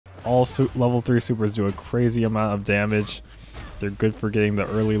All level 3 supers do a crazy amount of damage. They're good for getting the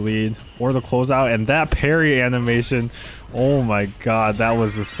early lead or the closeout. And that parry animation, oh my god, that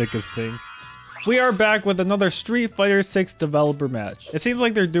was the sickest thing. We are back with another Street Fighter 6 developer match. It seems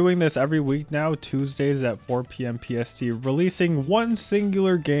like they're doing this every week now, Tuesdays at 4 p.m. PST, releasing one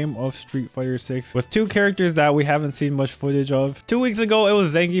singular game of Street Fighter 6 with two characters that we haven't seen much footage of. 2 weeks ago, it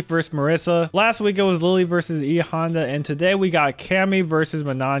was Zangief versus Marissa. Last week, it was Lily versus E Honda. And today, we got Cammy versus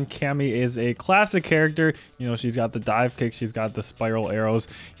Manon. Cammy is a classic character. You know, she's got the dive kick, she's got the spiral arrows,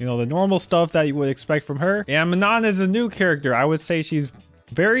 you know, the normal stuff that you would expect from her. And Manon is a new character. I would say she's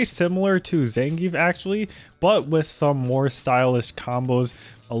very similar to Zangief actually, but with some more stylish combos,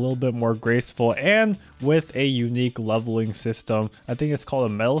 a little bit more graceful, and with a unique leveling system. I think it's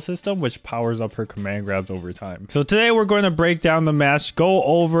called a metal system, which powers up her command grabs over time. So today we're going to break down the match, go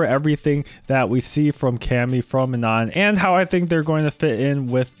over everything that we see from Cammy, from Manon, and how I think they're going to fit in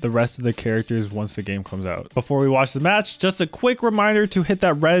with the rest of the characters once the game comes out. Before we watch the match, just a quick reminder to hit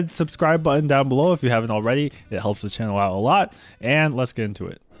that red subscribe button down below if you haven't already. It helps the channel out a lot, and let's get into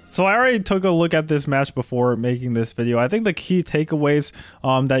it. So I already took a look at this match before making this video. I think the key takeaways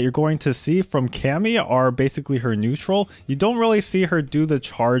that you're going to see from Cammy are basically her neutral. You don't really see her do the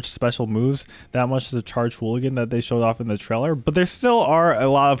charge special moves that much as a charge hooligan that they showed off in the trailer, but there still are a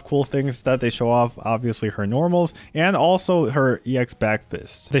lot of cool things that they show off. Obviously her normals and also her EX back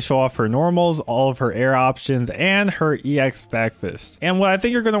fist. They show off her normals, all of her air options, and her EX back fist. And what I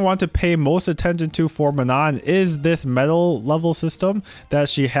think you're going to want to pay most attention to for Manon is this metal level system that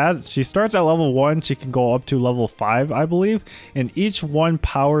she has. She starts at level 1, she can go up to level 5, I believe, and each one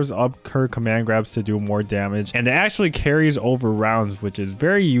powers up her command grabs to do more damage, and it actually carries over rounds, which is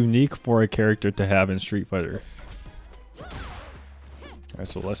very unique for a character to have in Street Fighter. Alright,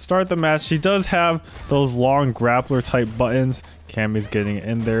 so let's start the match. She does have those long grappler type buttons. Cammy's getting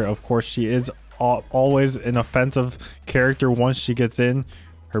in there. Of course, she is always an offensive character once she gets in.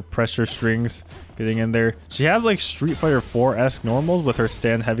 Her pressure strings getting in there. She has like Street Fighter 4-esque normals with her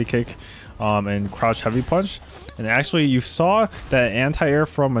stand heavy kick and crouch heavy punch. And actually you saw that anti-air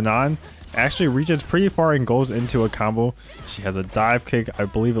from Manon actually reaches pretty far and goes into a combo. She has a dive kick. I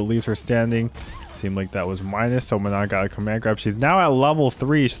believe it leaves her standing. Seemed like that was minus, so Manon got a command grab. She's now at level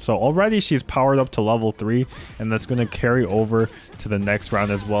 3, so already she's powered up to level 3, and that's going to carry over to the next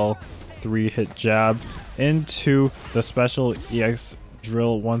round as well. 3-hit jab into the special EX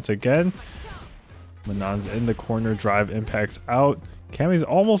drill once again. Manon's in the corner, drive impacts out. Cammy's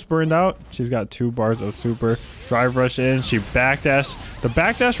almost burned out. She's got 2 bars of super. Drive rush in, she backdash. The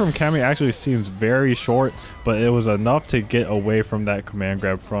backdash from Cammy actually seems very short, but it was enough to get away from that command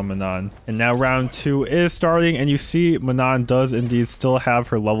grab from Manon. And now round 2 is starting, and you see Manon does indeed still have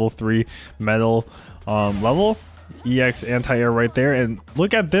her level 3 metal level. EX anti-air right there, and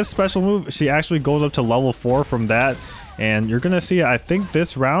look at this special move. She actually goes up to level 4 from that. And you're going to see, I think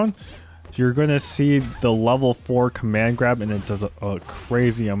this round, you're going to see the level 4 command grab, and it does a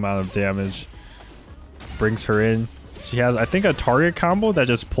crazy amount of damage. Brings her in. She has, I think, a target combo that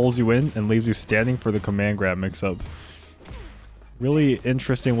just pulls you in and leaves you standing for the command grab mix-up. Really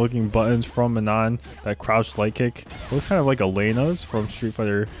interesting looking buttons from Manon. That crouch light kick looks kind of like Elena's from Street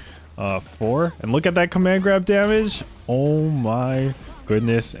Fighter 4. And look at that command grab damage. Oh my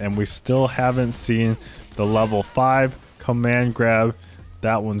goodness. And we still haven't seen the level 5 command grab.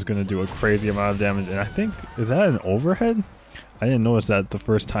 That one's going to do a crazy amount of damage. And I think, is that an overhead? I didn't notice that the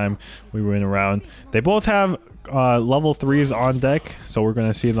first time we went around. They both have level 3s on deck, so we're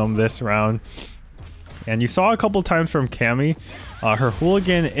going to see them this round. And you saw a couple times from Cammy, her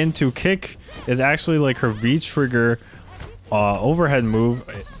hooligan into kick is actually like her V-trigger overhead move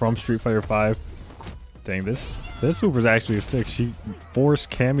from Street Fighter 5. Dang, this super is actually sick. She forced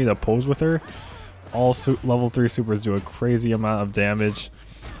Cammy to pose with her. All level 3 supers do a crazy amount of damage.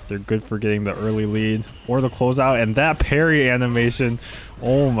 They're good for getting the early lead or the closeout. And that parry animation,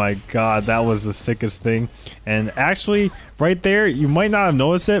 oh my god, that was the sickest thing. And actually, right there, you might not have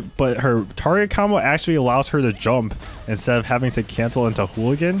noticed it, but her target combo actually allows her to jump instead of having to cancel into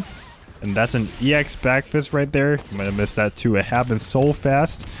hooligan. And that's an EX back fist right there. You might have missed that too. It happens so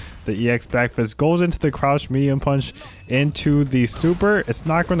fast. The EX back fist goes into the crouch medium punch into the super. It's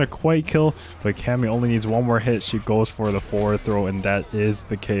not going to quite kill, but Cammy only needs one more hit. She goes for the forward throw, and that is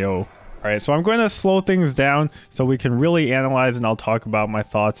the KO. All right, so I'm going to slow things down so we can really analyze, and I'll talk about my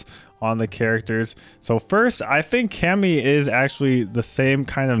thoughts on the characters. So first, I think Cammy is actually the same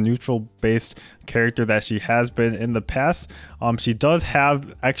kind of neutral based character that she has been in the past. She does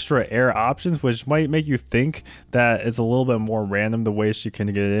have extra air options, which might make you think that it's a little bit more random the way she can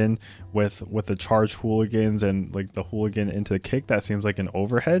get in with the charge hooligans and like the hooligan into the kick. That seems like an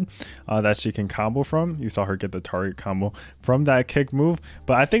overhead that she can combo from. You saw her get the target combo from that kick move,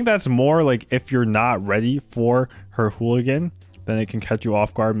 but I think that's more like if you're not ready for her hooligan, then it can catch you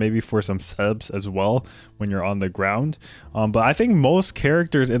off guard, maybe for some setups as well when you're on the ground. But I think most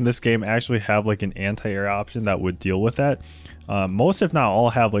characters in this game actually have like an anti-air option that would deal with that. Most, if not all,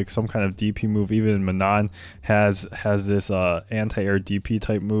 have like some kind of DP move. Even Manon has this anti-air DP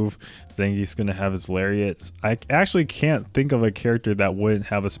type move. Zangief's gonna have his lariat. I actually can't think of a character that wouldn't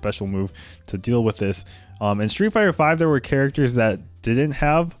have a special move to deal with this. In Street Fighter V, there were characters that didn't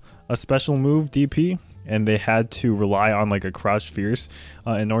have a special move DP, and they had to rely on like a crouch fierce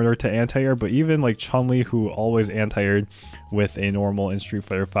in order to anti-air. But even like Chun-Li, who always anti-aired with a normal in Street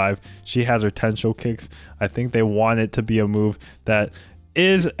Fighter V, she has her tensho kicks. I think they want it to be a move that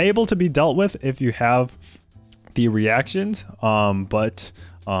is able to be dealt with if you have the reactions, but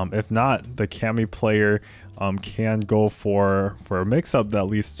if not, the Cammy player can go for a mix-up that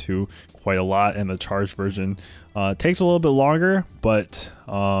leads to quite a lot, and the charge version takes a little bit longer, but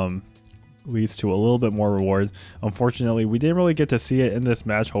leads to a little bit more reward. Unfortunately, we didn't really get to see it in this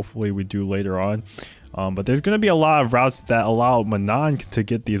match. Hopefully we do later on. But there's going to be a lot of routes that allow Manon to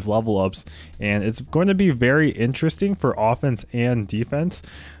get these level ups, and it's going to be very interesting for offense and defense,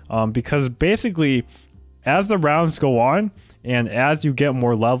 because basically as the rounds go on and as you get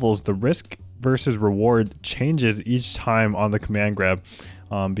more levels, the risk versus reward changes each time on the command grab,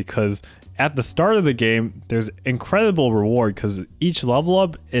 because at the start of the game there's incredible reward because each level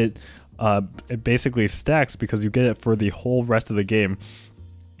up it basically stacks because you get it for the whole rest of the game.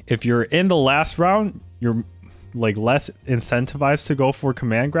 If you're in the last round, you're like less incentivized to go for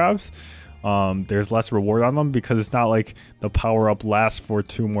command grabs. There's less reward on them because it's not like the power up lasts for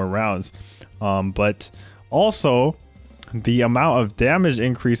 2 more rounds. But also the amount of damage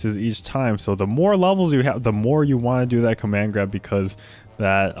increases each time. So the more levels you have, the more you want to do that command grab, because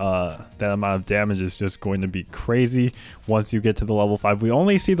that amount of damage is just going to be crazy once you get to the level 5. We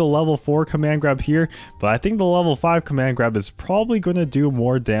only see the level 4 command grab here, but I think the level 5 command grab is probably going to do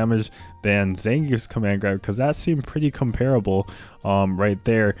more damage than Zangief's command grab, because that seemed pretty comparable right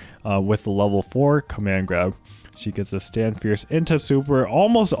there with the level 4 command grab. She gets the stand fierce into super.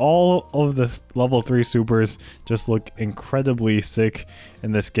 Almost all of the level 3 supers just look incredibly sick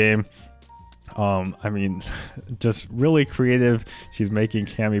in this game. I mean, just really creative. She's making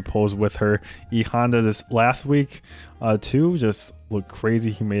Cammy pose with her E Honda this last week too. Just looked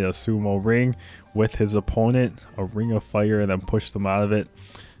crazy. He made a sumo ring with his opponent, a ring of fire, and then pushed them out of it.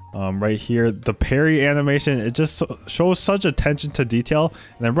 Right here, the parry animation, it just shows such attention to detail.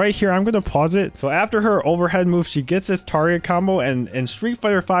 And then right here, I'm going to pause it. So after her overhead move, she gets this target combo, and in Street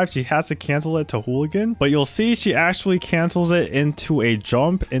Fighter V, she has to cancel it to hooligan. But you'll see she actually cancels it into a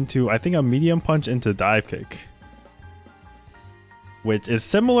jump, into, I think, a medium punch into dive kick, which is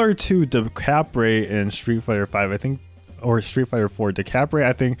similar to the Capray in Street Fighter V, I think, or Street Fighter 4. DeCapre,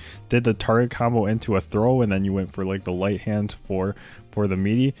 I think, did the target combo into a throw, and then you went for like the light hand for the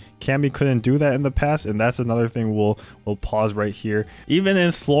meaty. Cammy couldn't do that in the past, and that's another thing we'll pause right here. Even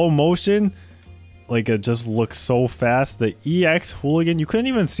in slow motion, like, it just looks so fast. The EX hooligan, you couldn't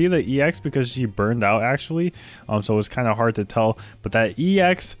even see the EX because she burned out actually, so it was kind of hard to tell. But that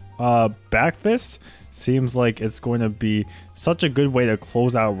EX back fist seems like it's going to be such a good way to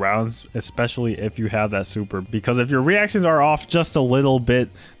close out rounds, especially if you have that super, because if your reactions are off just a little bit,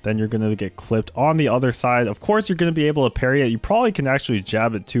 then you're going to get clipped on the other side. Of course, you're going to be able to parry it. You probably can actually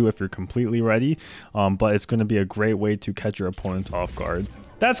jab it too if you're completely ready, but it's going to be a great way to catch your opponents off guard.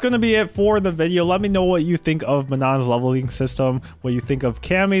 That's going to be it for the video. Let me know what you think of Manon's leveling system, what you think of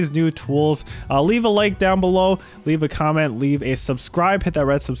Cammy's new tools. Leave a like down below, leave a comment, leave a subscribe, hit that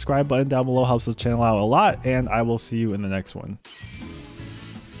red subscribe button down below, helps the channel out a lot, and I will see you in the next one.